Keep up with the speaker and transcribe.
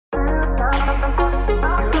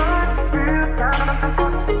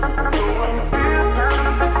Uaag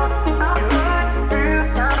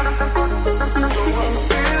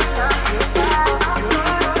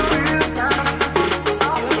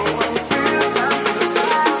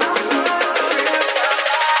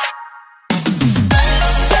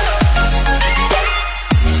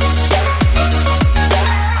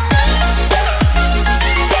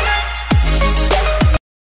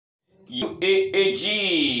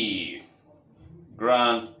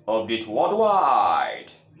Grand update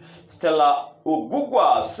worldwide. Stella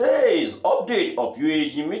Uaag says update of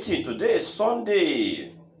Uaag meeting today,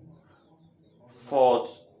 Sunday,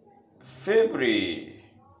 4th February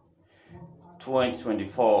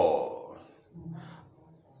 2024.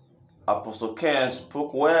 Apostle Ken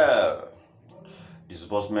spoke well.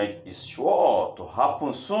 Disbursement is sure to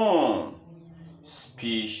happen soon.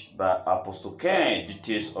 Speech by Apostle Ken.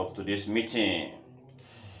 Details of today's meeting.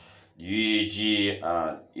 The Uaag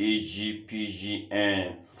and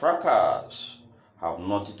AGPGN fracas have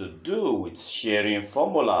nothing to do with sharing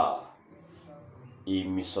formula. A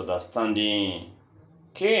misunderstanding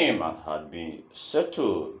came and had been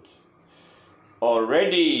settled.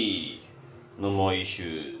 Already, no more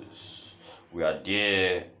issues. We are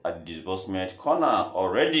there at the disbursement corner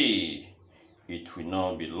already. It will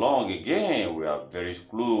not be long again. We are very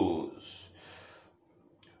close.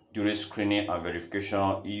 During screening and verification,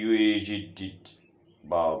 Uaag did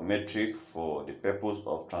biometric for the purpose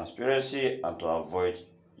of transparency and to avoid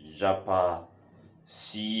JAPA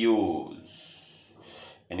CEOs.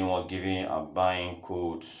 Anyone giving and buying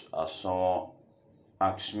codes, as someone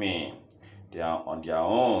asked me, they are on their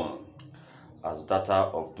own, as data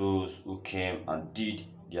of those who came and did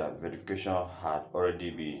their verification had already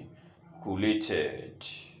been collated.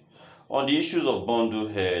 On the issues of bundle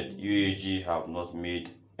head, Uaag have not made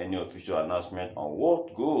any official announcement on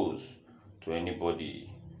what goes to anybody.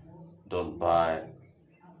 Don't buy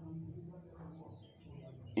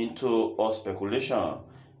into all speculation.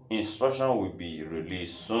 Instruction will be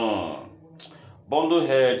released soon. Bundle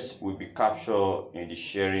heads will be captured in the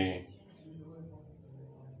sharing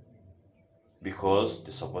because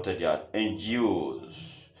they supported their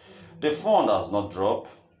NGOs. The fund has not dropped,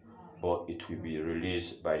 but it will be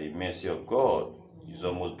released by the mercy of God. It's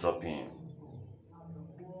almost dropping.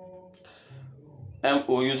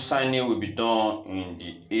 MOU signing will be done in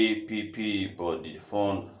the APP, but the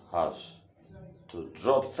fund has to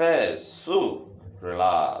drop first, so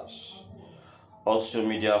relax. All social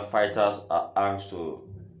media fighters are asked to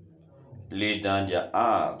lay down their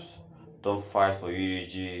arms. Don't fight for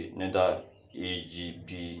Uaag, neither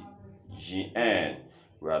AGPGN.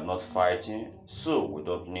 We are not fighting, so we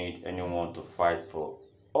don't need anyone to fight for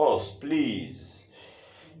us, please.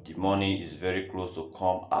 The money is very close to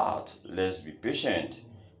come out. Let's be patient.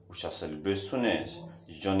 We shall celebrate soonest.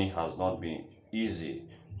 The journey has not been easy,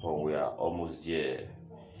 but we are almost there.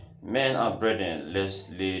 Men and brethren, let's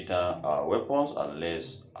lay down our weapons and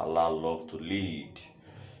let's allow love to lead.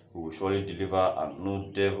 We will surely deliver and no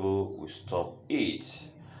devil will stop it.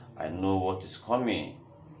 I know what is coming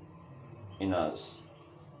in us.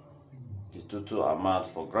 The total amount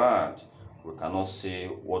for grant, we cannot say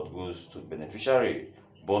what goes to beneficiary,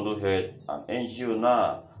 bundle head and NGO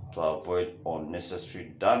now to avoid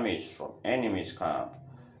unnecessary damage from enemy's camp.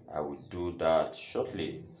 I will do that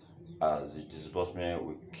shortly as the disbursement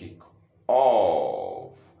will kick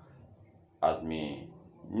off. Admin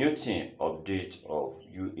Newton update of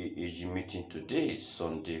Uaag meeting today,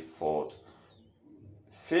 Sunday, 4th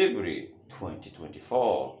February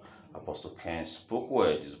 2024. Apostle Ken spoke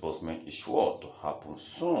well. Disbursement is sure to happen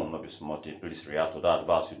soon. Not be smarting. Please react to that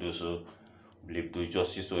verse. You do so. Believe do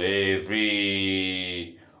justice to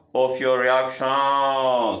every of your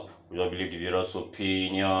reactions. We don't believe the various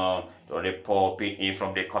opinion. They're popping in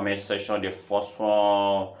from the comment section. The first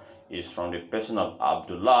one is from the person of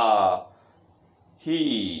Abdullah.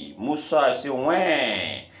 Musa, I say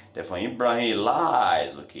when. Then from Ibrahim,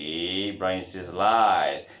 lies. Okay, Ibrahim says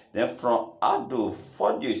lies. Then from Ado,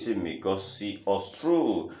 Fordio, you say may God see us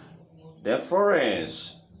through. Then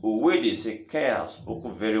Florence, Uaag, they say Ken has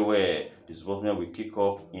spoken very well. Disbursement will kick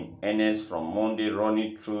off in earnest from Monday,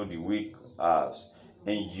 running through the week as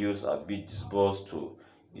NGOs are being disbursed to.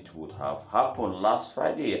 It would have happened last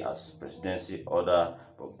Friday as presidency order,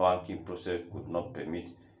 but banking process could not permit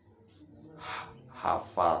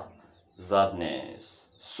haphazardness.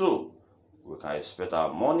 So, we can expect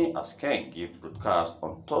our money as Ken give broadcast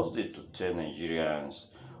on Thursday to tell Nigerians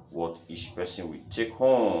what each person will take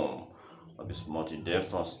home. This morning, then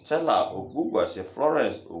from Stella Uaag, I say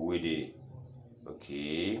Florence Uaag.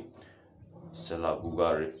 Okay, Stella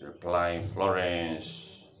Uaag replying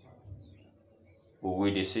Florence.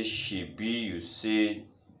 Uwe they say she be, you say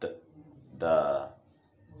the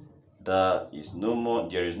there is no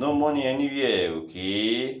money anywhere,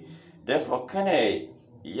 okay? Therefore, can I,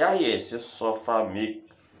 yeah, yes, suffer, make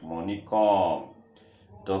money come.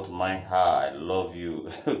 Don't mind her, I love you,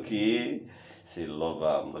 okay? Say love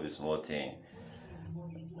her, love is small thing.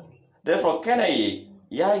 Therefore, can I,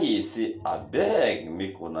 yeah, yes, say, I beg,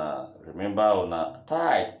 make una, remember una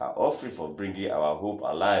tithe and offering for bringing our hope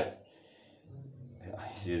alive.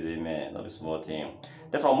 He says, amen, not a small thing.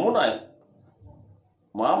 Therefore,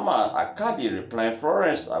 Muhammad Akadi replying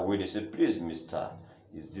Florence away, they say, please, mister,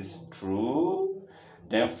 is this true?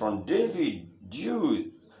 Then from David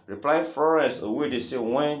Dew replying Florence away, they say,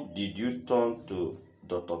 when did you turn to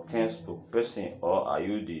Dr. Ken's spokesperson, or are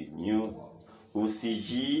you the new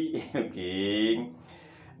OCG? Okay.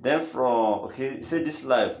 Then from, okay, say this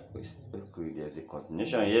life, okay, there's a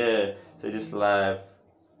continuation here. Say this life,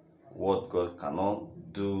 what God cannot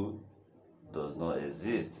do does not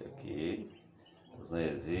exist, okay? Does not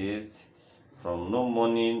exist. From no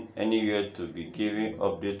money anywhere to be giving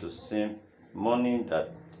update to same money that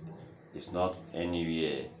is not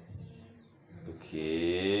anywhere,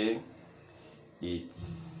 okay?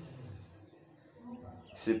 It's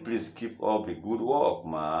say please keep up the good work,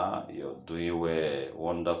 ma, you're doing well,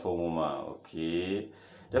 wonderful woman, okay?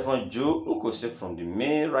 Therefore Joe Uko say from the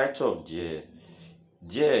main write-up there,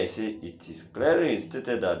 he say it is clearly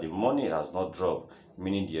stated that the money has not dropped,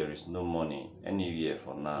 meaning there is no money anywhere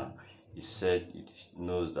for now. He said he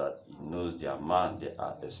knows the amount they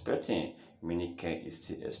are expecting, meaning Ken is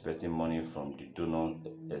still expecting money from the donor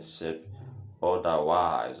except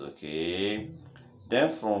otherwise, okay? Then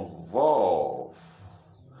from Volve,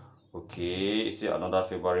 okay, he said another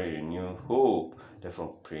February renewed hope. Then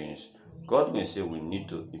from Prince Godwin say we need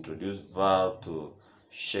to introduce Val to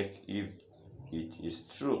check if it is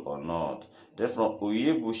true or not. Then from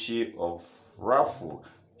Oyebushi of Raffle,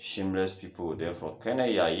 shameless people. Then from Kenya,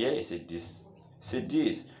 yeah, he said this,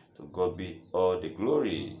 to God be all the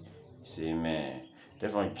glory. Say amen. Then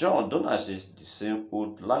from John Donald says the same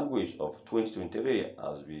old language of 2023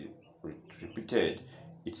 has been repeated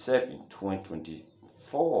itself in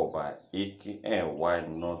 2024 by AKN. Why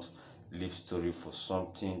not leave story for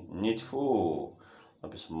something needful?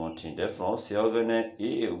 Not be small thing. Therefore, say organize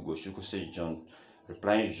Ugoshuku say John,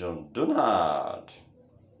 replying John Donald.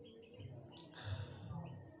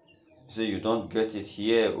 Say you don't get it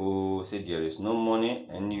here, oh, say there is no money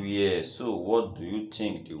anywhere. So what do you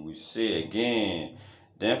think they will say again?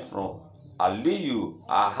 Then from Aliyu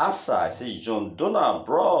Ahasa, I say John Donald,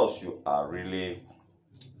 bros, you are really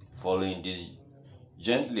following this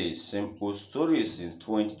gently, same old stories since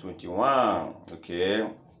 2021, okay?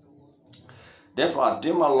 Therefore,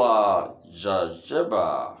 Adimala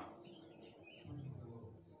Jajeba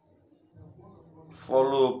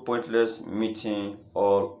follow pointless meeting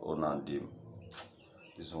all on them.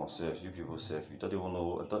 This one self, you people self, you don't even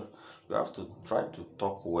know. You have to try to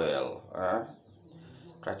talk well,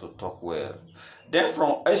 Try to talk well. Then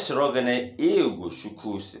from Esrogane Ego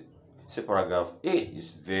Shuku, say paragraph 8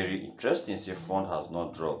 is very interesting. Say fund has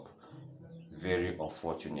not dropped. Very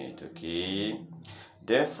unfortunate, okay?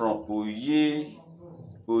 Then from Oyishi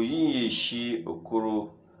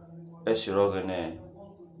Okoro Esrogane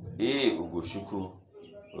Ugoshuku,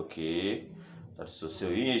 okay? That's so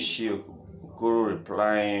Oyishi Okoro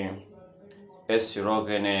replying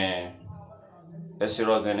Esrogane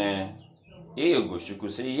Ugoshuku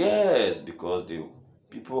say yes, because the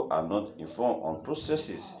people are not informed on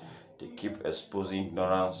processes. They keep exposing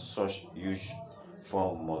ignorance. Such huge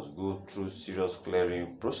fund must go through serious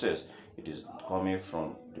clearing process. It is coming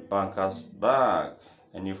from the banker's bank.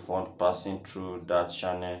 Any fund passing through that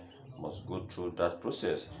channel must go through that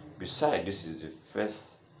process. Besides, this is the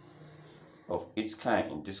first of its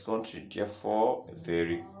kind in this country. Therefore,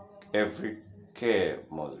 every care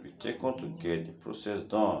must be taken to get the process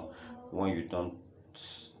done. When you don't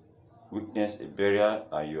witness a burial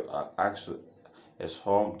and you are asked to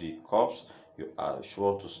exhume the corpse, you are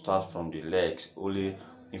sure to start from the legs. Only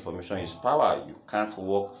information is power. You can't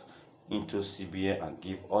walk into CBN and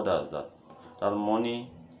give orders that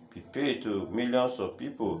money be paid to millions of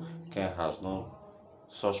people. Ken has no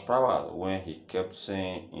such power when he kept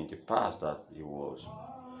saying in the past that he was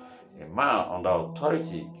a man under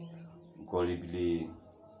authority, gullibility,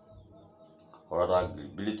 or rather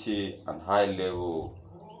gullibility and high level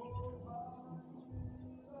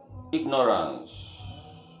ignorance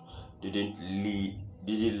didn't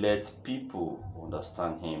let people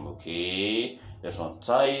understand him, okay? Therefore,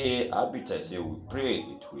 Taye Abita say we pray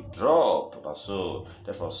it will drop. And so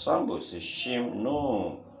therefore Sambo say shame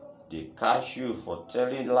no, they catch you for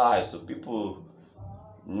telling lies to people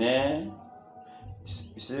Ne,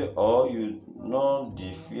 you say, or you know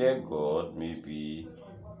the fear God, maybe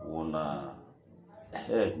una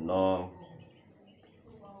head no,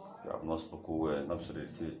 you have not spoken well, not so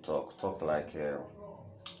they talk like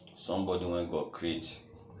somebody when God create.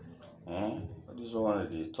 This one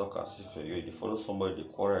they talk as if you they follow somebody they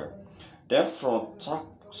quarrel. Then from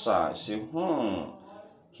top side say,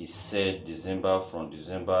 he said December, from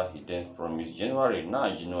December he then promised January.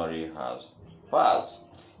 Now January has passed.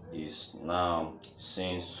 Is now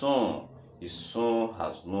saying soon. His soon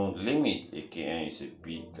has no limit, aka is a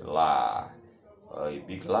big lie. A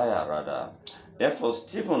big liar rather. Therefore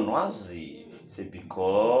Stephen Nwazi say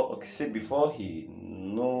before he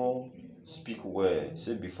no speak well.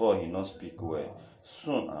 Say before he not speak well.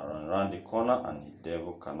 Soon around the corner and the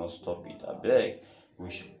devil cannot stop it. I beg.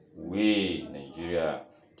 Which way Nigeria?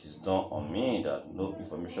 It is done on me that no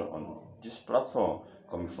information on this platform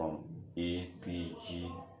coming from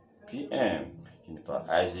APG PM, Jennifer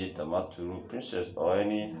Isaac, Tamaturu, Princess, or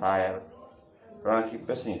any higher ranking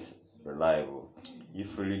person is reliable.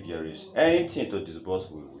 If really there is anything to disburse,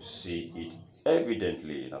 we will see it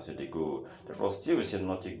evidently. That's where they go. Therefore, still we say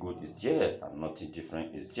nothing good is there and nothing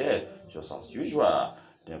different is there, just as usual.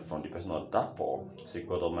 Then from the person of Dapo, say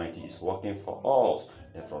God Almighty is working for us.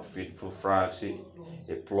 Then from Faithful Frank, say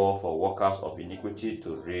a plow for workers of iniquity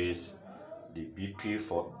to raise the BP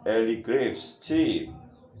for early graves. Still,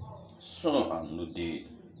 soon and no date.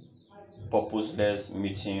 Purposeless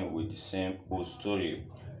meeting with the same old story.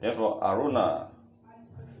 Therefore, Aruna,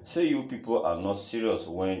 say you people are not serious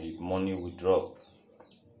when the money will drop.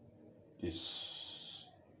 This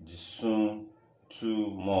soon too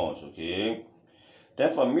much, okay?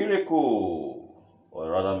 Therefore, miracle, or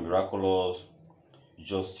rather miraculous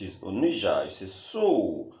justice Onitsha, it says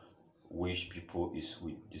so. Which people is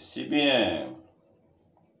with the CBN?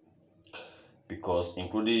 Because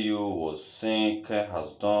including you was saying Ken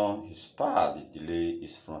has done his part. The delay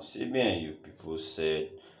is from CBN. You people said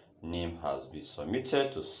name has been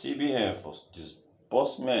submitted to CBN for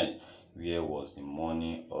disbursement. Where was the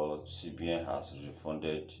money? Or CBN has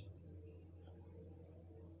refunded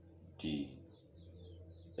the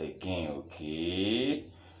again? Okay.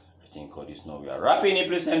 I think all this now we are wrapping it.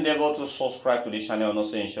 Please endeavor to subscribe to the channel and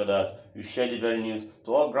also ensure that you share the very news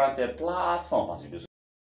to all granted platforms as you do so.